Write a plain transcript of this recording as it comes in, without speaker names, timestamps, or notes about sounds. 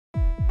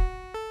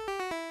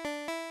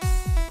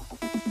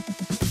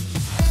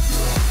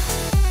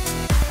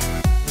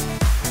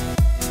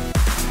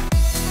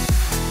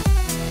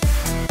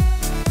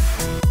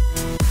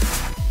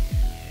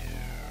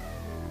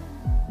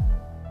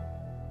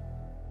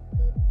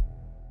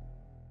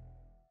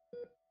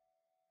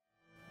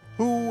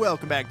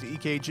Welcome back to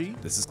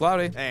EKG. This is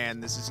Kloudy.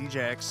 And this is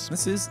Ejax.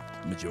 This is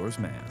Majora's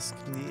Mask.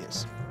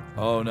 Yes.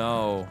 Oh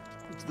no.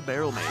 It's the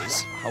barrel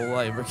maze. How will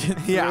I ever get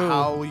through? Yeah,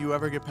 how will you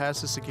ever get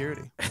past the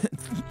security?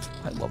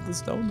 I love the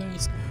stone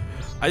maze.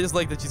 I just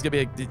like that she's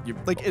gonna be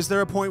like, is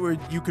there a point where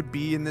you could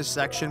be in this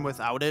section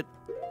without it?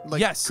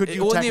 Like, yes. Could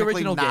you technically in the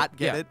original not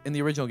game, get it? In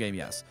the original game,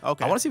 yes.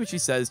 Okay. I want to see what she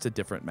says to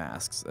different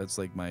masks. That's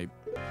like my.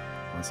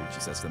 I want to see what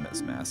she says to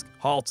this mask.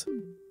 Halt.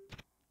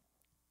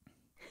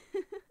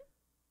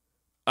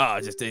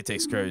 It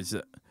takes courage.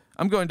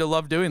 I'm going to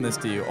love doing this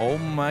to you. Oh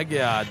my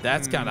god,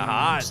 that's kind of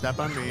hot. Step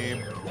on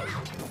me.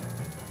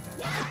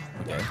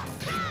 Okay.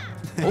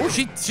 Oh,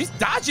 she's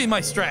dodging my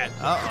strat.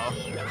 Uh-oh.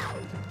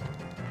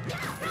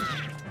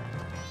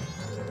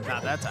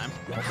 Not that time.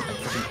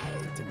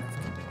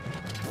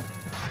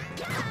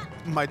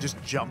 Might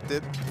just jumped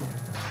it.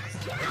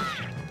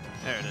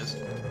 There it is.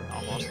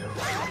 Almost.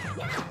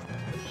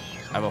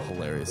 I have a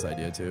hilarious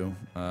idea too.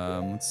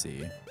 Let's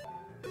see.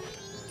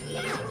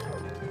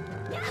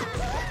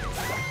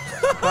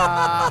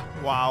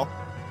 Wow.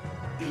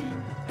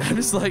 I'm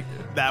just like,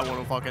 that one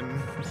will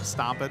fucking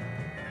stomp it.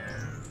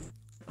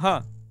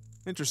 huh.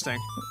 Interesting.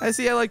 I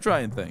see. I like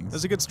trying things.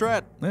 That's a good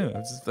strat. Yeah, I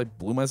just like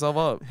blew myself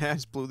up. Yeah, I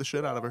just blew the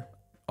shit out of her.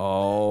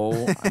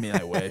 Oh, I mean,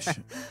 I wish.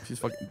 She's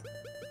fucking.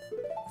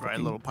 Right,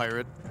 little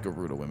pirate.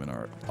 Garuda women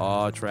are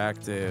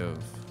attractive.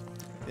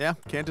 Yeah,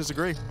 can't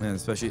disagree. And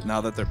especially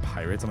now that they're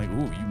pirates, I'm like,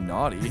 ooh, you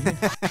naughty.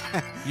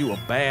 You a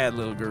bad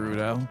little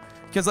Gerudo.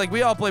 Because, like,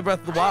 we all play Breath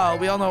of the Wild.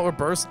 We all know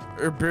Urbosa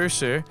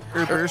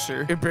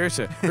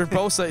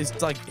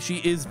is, like, she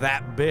is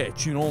that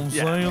bitch. You know what I'm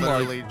saying?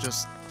 Literally like,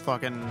 just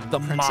fucking the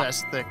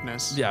princess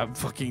thickness. Yeah,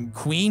 fucking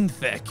queen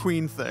thick.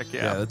 Queen thick,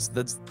 yeah. Yeah,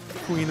 that's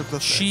queen of the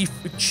chief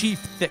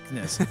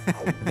thickness.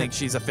 I think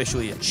she's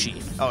officially a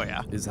chief. Oh,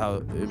 yeah. Is how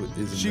it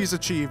is. She's a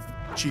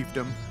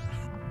chiefdom.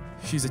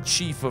 She's a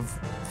chief of.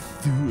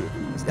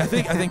 I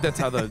think that's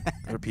how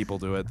her people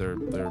do it. They're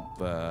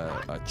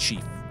a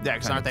chief. Yeah,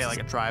 because aren't they like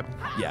a tribe?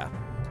 Yeah.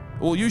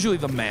 Well, usually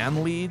the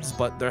man leads,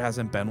 but there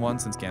hasn't been one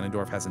since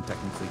Ganondorf hasn't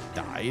technically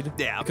died.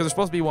 Yeah. Because there's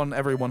supposed to be one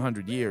every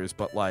 100 years,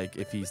 but like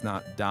if he's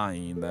not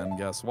dying, then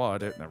guess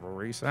what? It never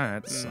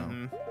resets. So.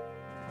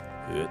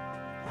 Good.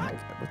 Okay,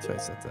 what should I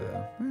set to?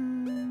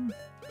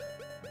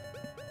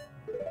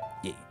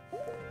 Yeah.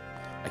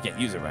 I can't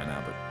use it right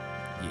now, but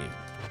yeah.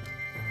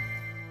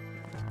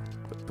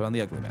 Put on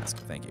the ugly mask.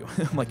 Thank you.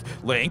 I'm like,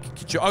 Link,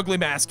 get your ugly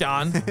mask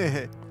on.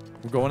 We're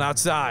going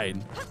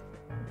outside.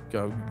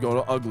 Go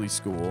to ugly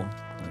school.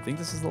 I think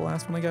this is the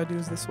last one I gotta do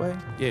is this way.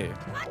 Yeah.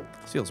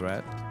 This feels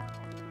right.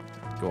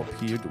 Go up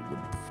here.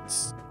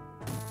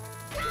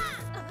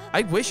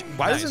 I wish.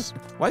 Why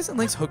doesn't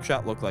Link's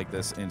hookshot look like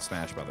this in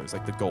Smash Brothers?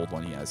 Like the gold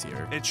one he has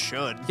here. It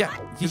should. Yeah.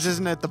 Because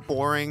isn't it the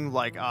boring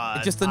like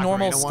it's just the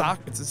normal stock.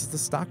 One? It's just the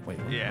stock way.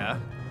 Yeah.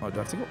 Oh, do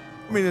I have to go?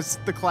 I mean, it's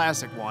the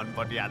classic one,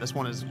 but yeah, this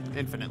one is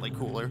infinitely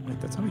cooler. Wait,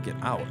 that's how we get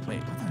out. Wait,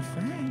 what the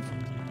frick?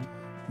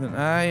 Then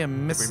I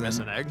am missing. Did we miss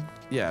an egg?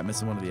 Yeah,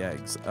 missing one of the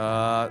eggs.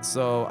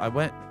 So I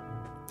went.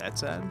 That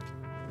side?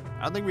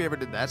 I don't think we ever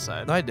did that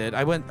side. No, I did.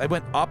 I went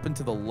up and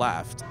to the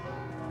left.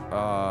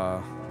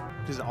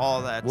 Because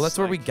all that. Well, that's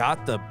where we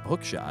got the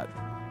hook shot.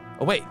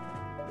 Oh wait,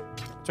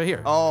 it's right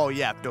here. Oh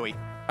yeah, doy. All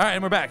right,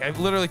 and we're back. I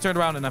literally turned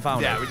around and I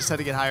found it. Yeah, we just had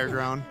to get higher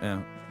ground.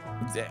 Yeah.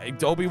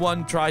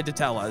 Obi-Wan tried to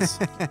tell us.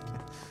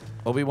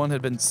 Obi-Wan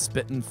had been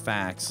spitting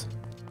facts.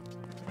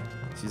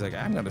 She's like,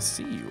 I'm gonna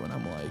see you, and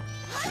I'm like,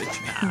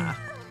 bitch.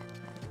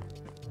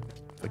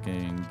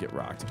 Fucking get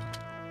rocked.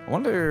 I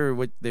wonder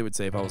what they would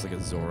say if I was like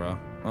a Zora.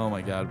 Oh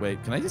my god,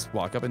 wait, can I just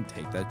walk up and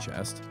take that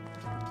chest?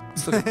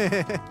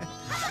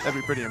 That'd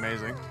be pretty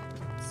amazing.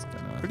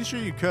 Pretty sure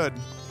you could.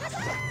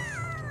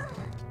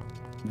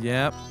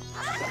 Yep.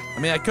 I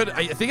mean, I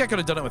think I could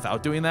have done it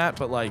without doing that,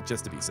 but like,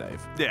 just to be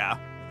safe. Yeah.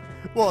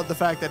 Well, the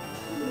fact that...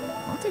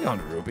 I'll take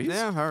 100 rupees.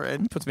 Yeah, all right.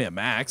 Puts me at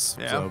max,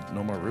 yeah. So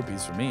no more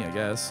rupees for me, I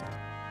guess.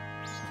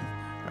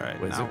 All right,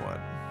 wait, now what?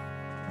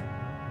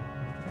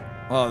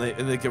 Well,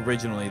 like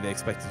originally they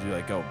expected you to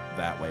like go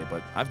that way,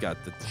 but I've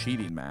got the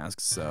cheating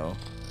masks, so.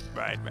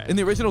 Right. In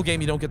the original game,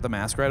 you don't get the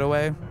mask right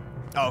away.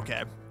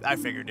 Okay, I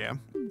figured, yeah.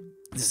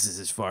 This is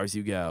as far as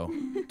you go.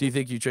 Do you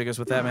think you trick us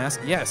with that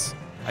mask? Yes,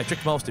 I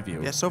tricked most of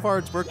you. Yeah, so far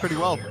it's worked pretty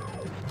well.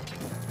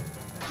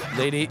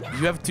 Lady,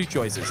 you have two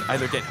choices.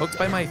 Either get hooked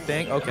by my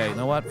thing. Okay, you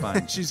know what?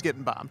 Fine. She's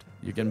getting bombed.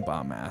 You're getting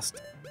bomb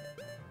masked.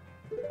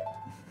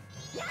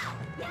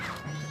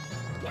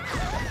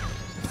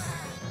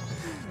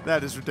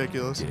 That is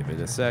ridiculous. Give it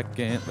a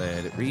second.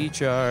 Let it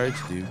recharge.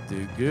 Do.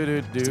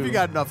 If you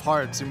got enough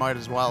hearts, you might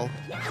as well.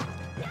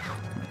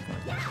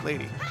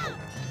 Lady.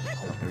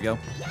 Here we go.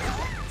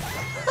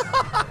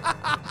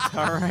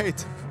 All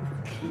right.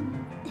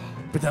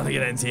 But nothing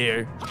ends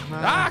here.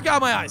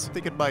 Got my eyes. I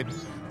think it might.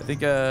 I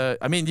think,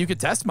 I mean, you could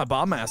test my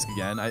bomb mask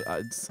again.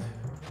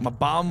 My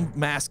bomb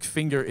mask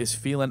finger is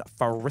feeling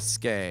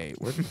frisky.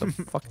 Where the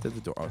fuck did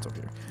the door? Oh, it's over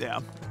here.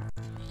 Yeah.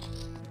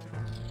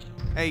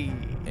 Hey.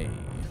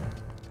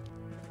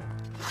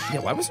 Yeah,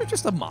 why was there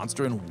just a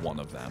monster in one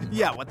of them?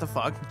 Yeah, what the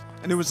fuck?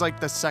 And it was like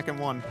the second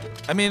one.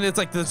 I mean, it's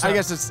like this. I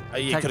guess it's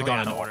you could have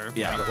gone in order.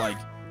 Yeah, but like,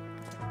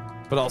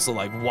 but also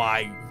like,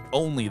 why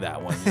only that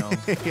one? You know?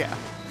 Yeah.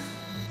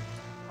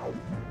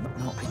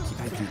 No, I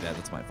do that.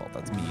 That's my fault.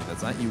 That's me.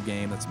 That's not you,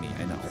 game. That's me.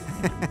 I know.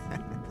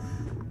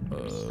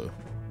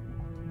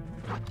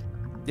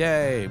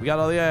 Yay! We got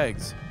all the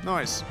eggs.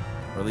 Nice.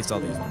 Or at least all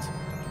these ones.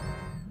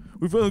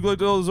 We finally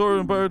collected all the Zora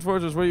and Pirate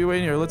Fortress. What are you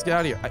waiting here? Let's get out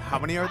of here. How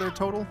many are there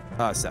total?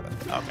 7.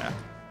 Okay.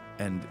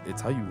 And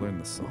it's how you learn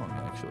the song,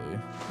 actually.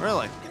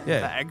 Really? Yeah.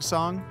 The egg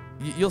song?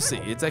 You'll see.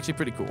 It's actually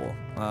pretty cool.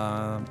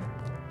 Oh,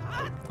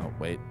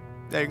 wait.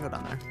 Yeah, you can go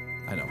down there.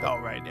 I know. Oh,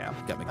 right, yeah.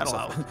 Gotta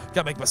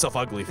make myself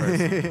ugly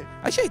first.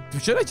 Actually,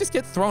 should I just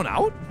get thrown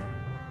out?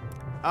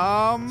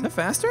 Is that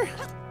faster?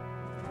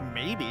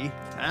 Maybe.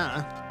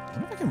 I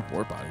wonder if I can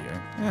warp out of here.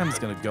 Yeah, I'm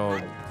just gonna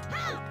go.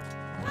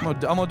 I'm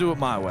gonna do it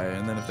my way,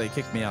 and then if they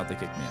kick me out, they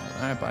kick me out.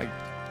 All right, bye.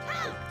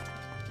 I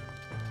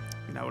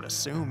mean, I would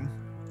assume.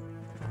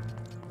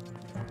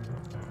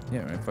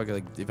 Yeah, if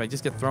I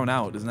just get thrown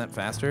out, isn't that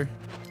faster?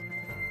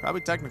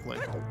 Probably technically.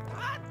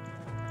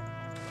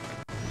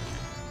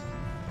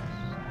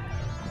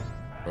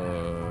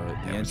 The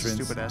entrance.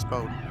 Stupid ass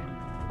boat.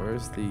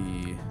 Where's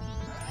the?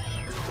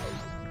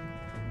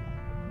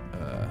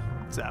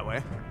 It's that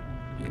way.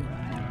 Yeah.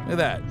 Look at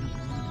that.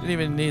 Didn't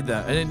even need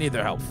that. I didn't need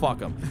their help. Fuck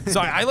them.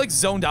 Sorry, I like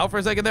zoned out for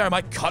a second there. I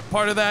might cut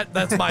part of that.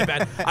 That's my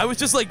bad. I was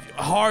just like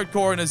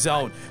hardcore in a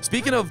zone.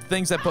 Speaking of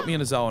things that put me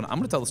in a zone, I'm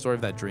gonna tell the story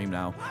of that dream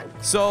now.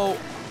 So,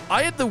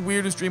 I had the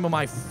weirdest dream of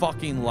my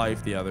fucking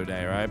life the other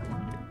day, right?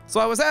 So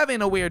I was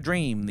having a weird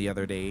dream the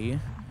other day.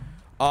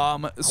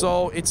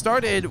 So it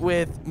started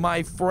with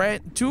my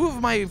friend, 2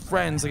 of my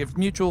friends, like a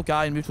mutual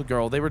guy and mutual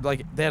girl. They were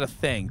like, they had a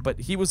thing, but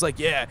he was like,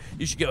 yeah,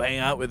 you should go hang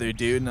out with her,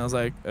 dude. And I was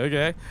like,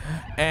 okay.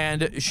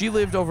 And she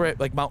lived over at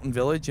like Mountain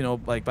Village, you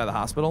know, like by the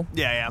hospital.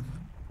 Yeah, yeah.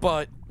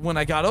 But when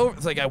I got over,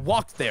 it's like I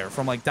walked there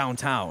from like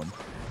downtown.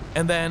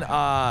 And then,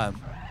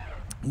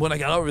 when I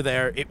got over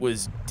there, it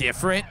was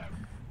different.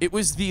 It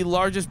was the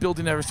largest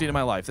building I've ever seen in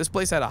my life. This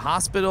place had a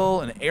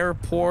hospital, an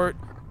airport,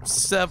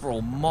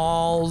 several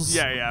malls.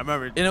 Yeah, yeah, I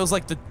remember. And it was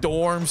like the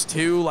dorms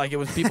too. Like it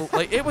was people.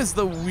 Like it was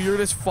the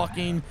weirdest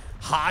fucking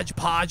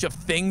hodgepodge of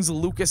things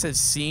Lukas has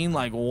seen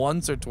like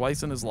once or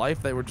twice in his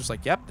life. They were just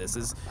like, "Yep, this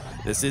is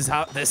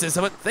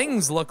what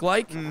things look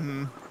like."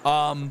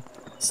 Mm-hmm.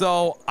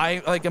 So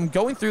I'm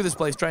going through this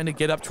place trying to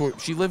get up to her.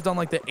 She lived on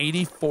like the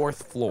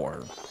 84th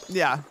floor.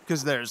 Yeah,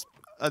 because there's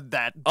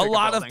that. A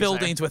lot of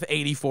buildings with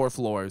 84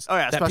 floors. Oh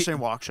yeah, especially in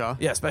Waukesha.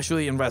 Yeah,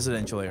 especially in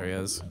residential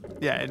areas.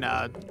 Yeah, in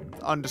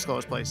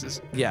undisclosed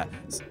places. Yeah,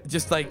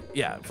 just like,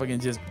 yeah,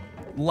 fucking just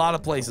a lot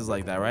of places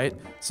like that, right?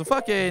 So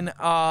fucking,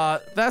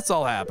 that's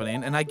all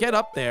happening. And I get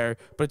up there,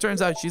 but it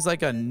turns out she's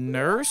like a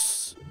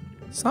nurse,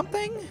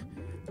 something?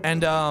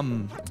 And,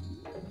 look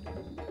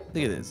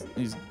at this.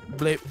 He's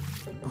blip.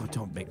 Oh,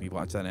 don't make me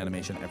watch that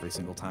animation every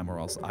single time or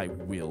else I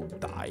will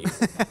die.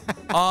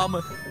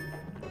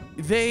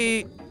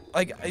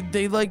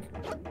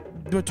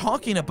 They're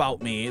talking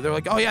about me. They're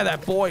like, oh yeah,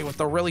 that boy with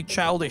the really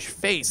childish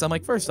face. I'm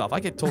like, first off, I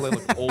get told I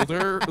look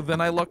older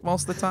than I look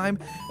most of the time.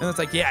 And it's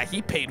like, yeah,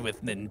 he paid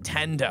with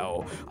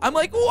Nintendo. I'm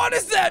like, what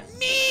does that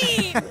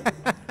mean?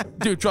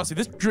 Dude, trust me,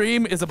 this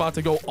dream is about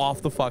to go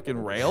off the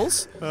fucking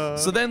rails.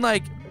 So then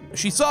like,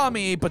 she saw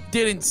me, but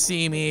didn't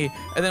see me,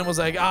 and then was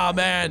like, oh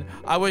man,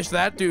 I wish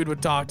that dude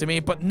would talk to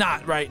me, but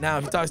not right now.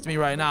 If he talks to me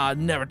right now, I'd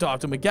never talk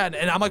to him again.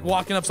 And I'm like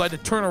walking up, so I had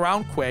to turn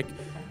around quick.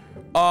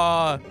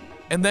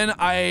 And then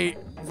I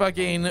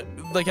fucking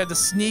like had to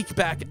sneak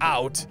back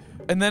out,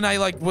 and then I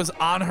like was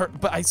on her,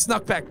 but I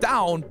snuck back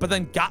down, but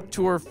then got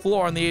to her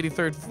floor on the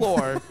 83rd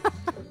floor,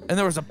 and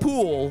there was a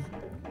pool,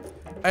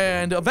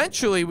 and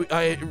eventually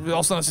I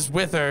also was just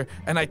with her,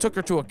 and I took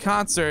her to a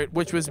concert,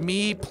 which was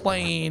me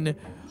playing.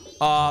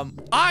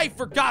 I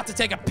forgot to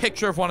take a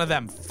picture of one of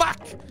them.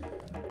 Fuck!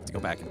 To go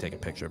back and take a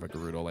picture of a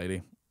Gerudo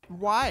lady.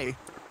 Why?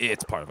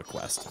 It's part of a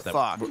quest that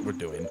we're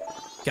doing.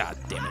 God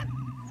damn it.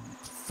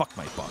 Fuck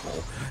my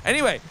butthole.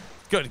 Anyway,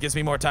 good. It gives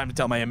me more time to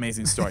tell my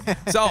amazing story.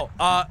 So,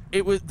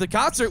 the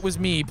concert was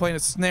me playing a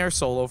snare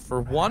solo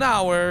for 1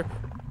 hour,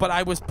 but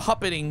I was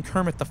puppeting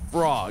Kermit the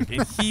Frog,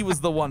 and he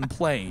was the one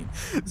playing.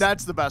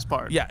 That's the best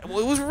part. Yeah, well,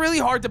 it was really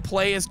hard to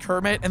play as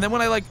Kermit, and then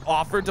when I like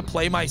offered to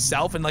play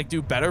myself and like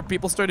do better,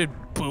 people started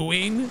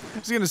booing. I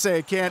was gonna say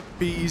it can't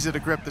be easy to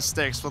grip the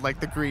sticks with like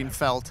the green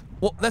felt.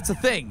 Well, that's the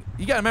thing.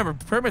 You gotta remember,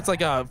 Kermit's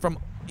like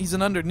he's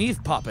an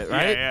underneath puppet,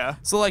 right? Yeah, yeah.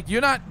 So like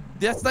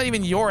that's not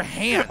even your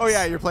hands. Oh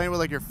yeah, you're playing with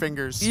like your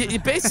fingers.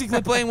 You're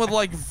basically playing with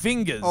like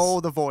fingers. Oh,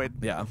 the void.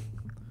 Yeah.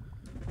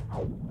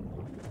 All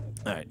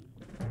right.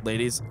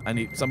 Ladies,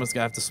 someone's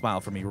gonna have to smile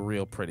for me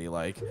real pretty,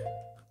 like,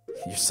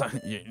 you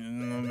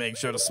make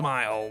sure to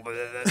smile. All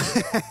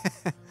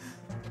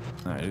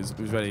right, who's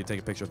ready to take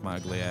a picture with my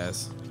ugly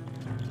ass?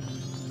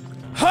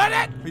 Hit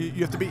it!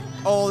 You have to be,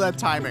 oh, that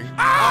timing.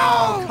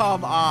 Ow! Oh,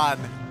 come on.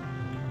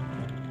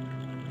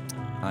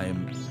 I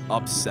am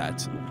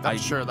upset. I'm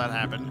sure that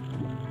happened.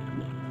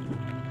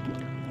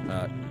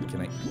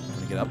 Can I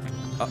get up?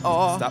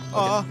 Oh, stop.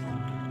 Okay.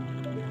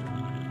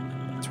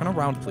 turn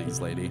around,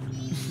 please, lady.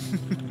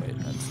 Wait,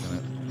 I'm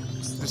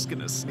Just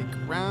gonna sneak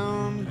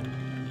around.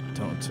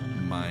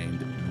 Don't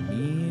mind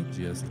me,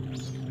 just...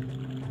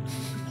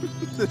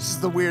 This is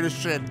the weirdest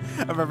shit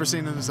I've ever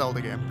seen in a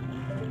Zelda game.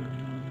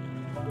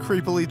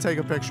 Creepily take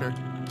a picture.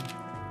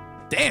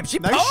 Damn, she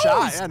Nice posed!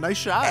 shot. Yeah, nice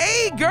shot.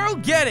 Hey, girl,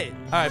 get it!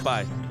 All right,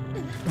 bye.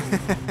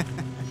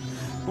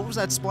 What was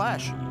that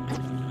splash?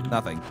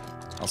 Nothing.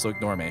 Also,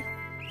 ignore me.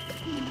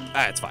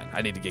 Ah, it's fine.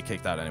 I need to get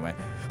kicked out anyway.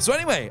 So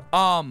anyway,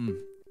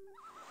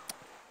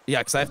 yeah,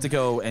 because I have to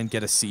go and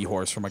get a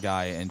seahorse from a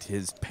guy, and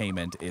his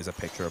payment is a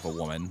picture of a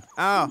woman.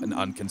 Oh. An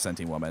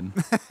unconsenting woman.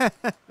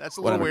 That's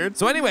a little weird.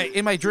 So anyway,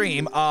 in my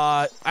dream,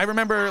 I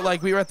remember,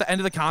 like, we were at the end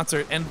of the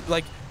concert, and,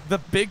 like, the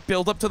big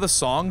build-up to the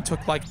song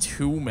took, like,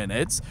 2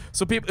 minutes.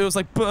 So it was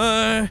like,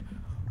 bam,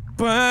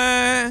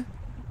 bam,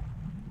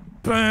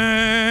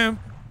 bam,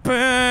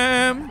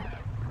 bam,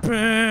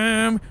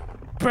 bam.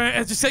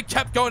 It just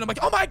kept going. I'm like,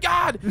 oh my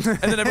god!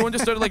 And then everyone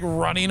just started like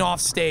running off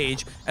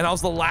stage, and I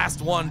was the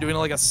last one doing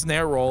like a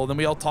snare roll. And then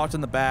we all talked in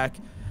the back,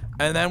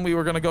 and then we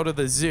were gonna go to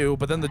the zoo,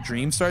 but then the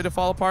dream started to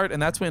fall apart,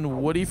 and that's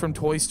when Woody from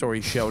Toy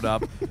Story showed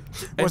up.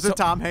 Was it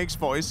Tom Hanks'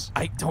 voice?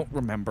 I don't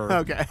remember.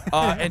 Okay.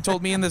 And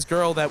told me and this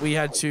girl that we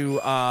had to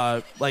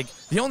like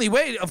the only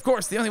way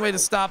to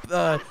stop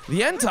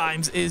the end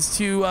times is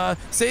to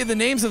say the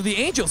names of the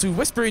angels who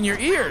whisper in your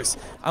ears.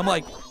 I'm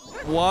like,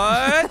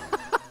 what?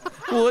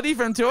 Woody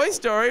from Toy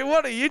Story?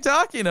 What are you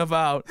talking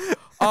about?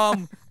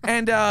 Oh,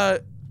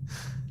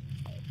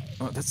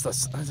 that's the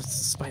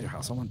spider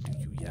house. I won't do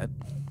you yet.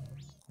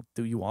 I'll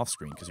do you off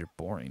screen because you're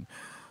boring.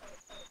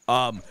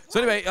 So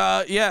anyway,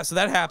 yeah, so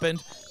that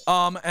happened.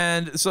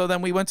 And so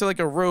then we went to like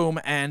a room,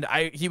 and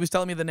he was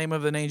telling me the name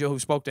of an angel who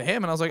spoke to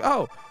him, and I was like,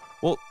 oh,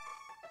 well,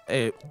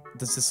 hey,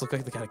 does this look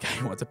like the kind of guy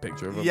who wants a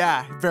picture of him?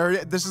 Yeah,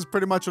 this is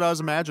pretty much what I was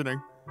imagining.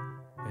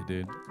 Hey,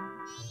 dude.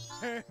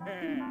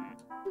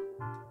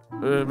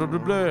 Blah, blah,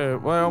 blah.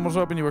 Well, I almost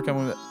hoping you were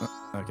coming with it.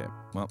 Okay,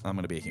 well, I'm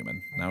gonna be a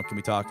human. Now, can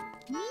we talk?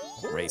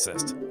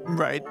 Racist.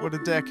 Right, what a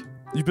dick.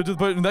 You've been to the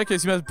point in that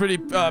case, you have a pretty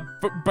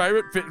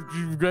pirate fit.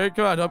 Great,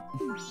 come on up.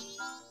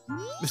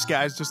 This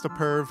guy's just a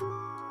perv.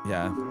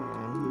 Yeah.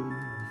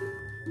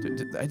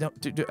 I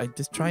don't, I'm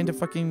just trying to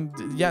fucking,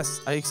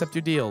 yes, I accept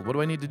your deal. What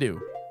do I need to do?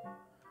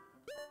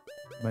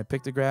 My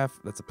pictograph,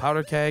 that's a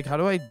powder keg. How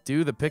do I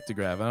do the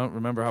pictograph? I don't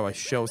remember how I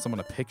show someone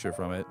a picture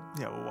from it.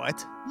 Yeah,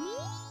 what?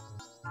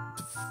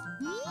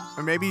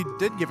 Or maybe you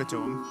did give it to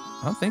him.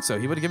 I don't think so.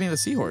 He would have given me the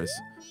seahorse.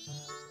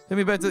 Hit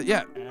me back to,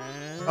 yeah.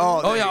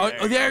 Oh,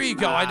 yeah, there you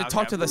go. I had to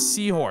talk to the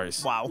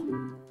seahorse. Wow.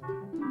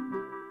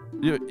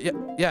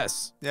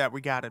 Yes. Yeah,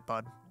 we got it,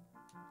 bud.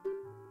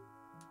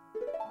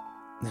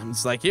 I'm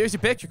just like, here's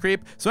your picture,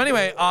 creep. So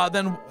anyway,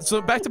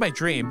 so back to my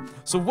dream.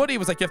 So Woody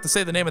was like, you have to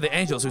say the name of the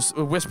angels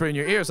who whisper in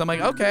your ears. I'm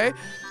like, okay.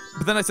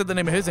 But then I said the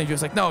name of his angel. He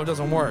was like, no, it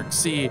doesn't work.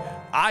 See,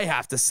 I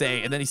have to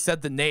say. And then he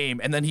said the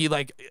name. And then he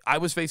like, I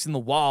was facing the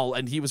wall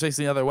and he was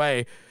facing the other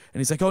way. And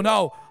he's like, oh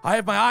no, I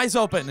have my eyes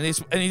open.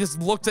 And he just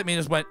looked at me and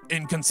just went,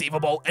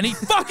 inconceivable. And he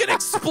fucking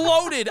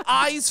exploded,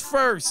 eyes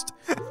first.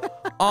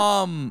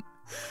 Oh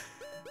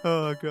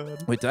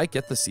god. Wait, did I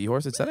get the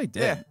seahorse? It said I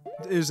did. Yeah,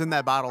 it was in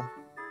that bottle.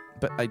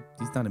 But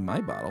he's not in my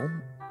bottle.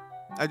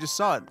 I just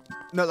saw it.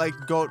 No, like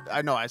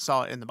I know I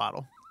saw it in the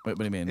bottle. Wait, what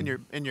do you mean?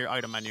 In your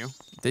item menu.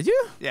 Did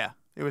you? Yeah,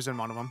 it was in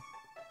one of them.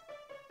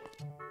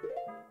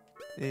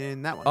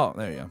 In that one. Oh,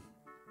 there you go.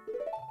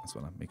 Just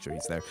want to make sure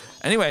he's there.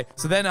 Anyway,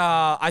 so then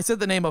I said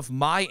the name of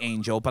my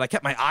angel, but I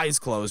kept my eyes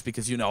closed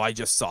because, you know, I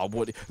just saw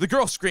Woody. The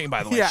girl screamed,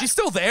 by the way. Yeah. She's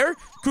still there.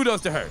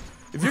 Kudos to her.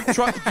 If you're if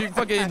you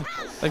fucking,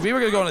 like, we were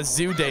going to go on a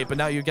zoo date, but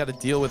now you got to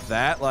deal with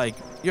that, like,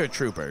 you're a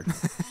trooper.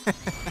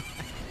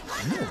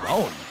 Leave me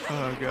alone.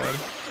 Oh, God.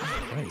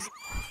 Christ.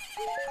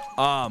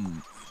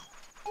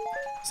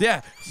 So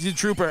yeah, she's a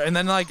trooper, and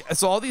then like,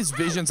 so all these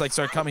visions like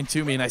start coming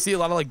to me, and I see a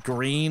lot of like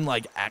green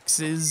like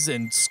X's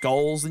and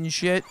skulls and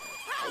shit,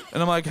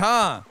 and I'm like,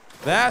 huh,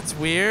 that's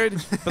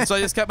weird. But so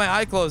I just kept my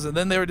eye closed, and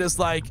then they were just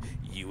like,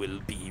 you will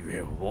be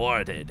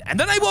rewarded, and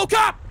then I woke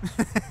up.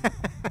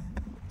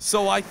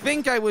 So I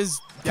think I was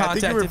contacted. Yeah, I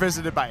think you were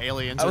visited by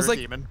aliens or a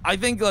demon. I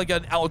think like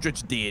an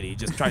eldritch deity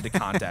just tried to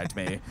contact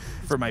me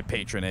for my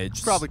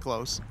patronage. Probably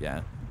close.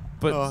 Yeah.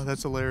 But oh,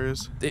 that's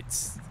hilarious.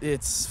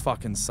 It's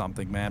fucking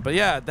something, man. But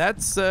yeah,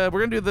 that's we're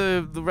gonna do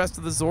the rest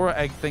of the Zora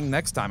egg thing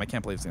next time. I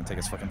can't believe it's gonna take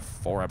us fucking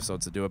 4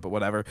 episodes to do it, but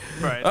whatever.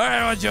 Right. All right,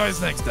 well, join us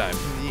next time.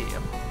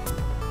 Yeah.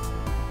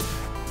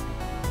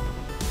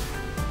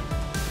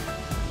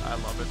 I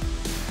love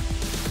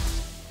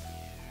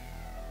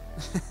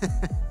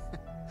it.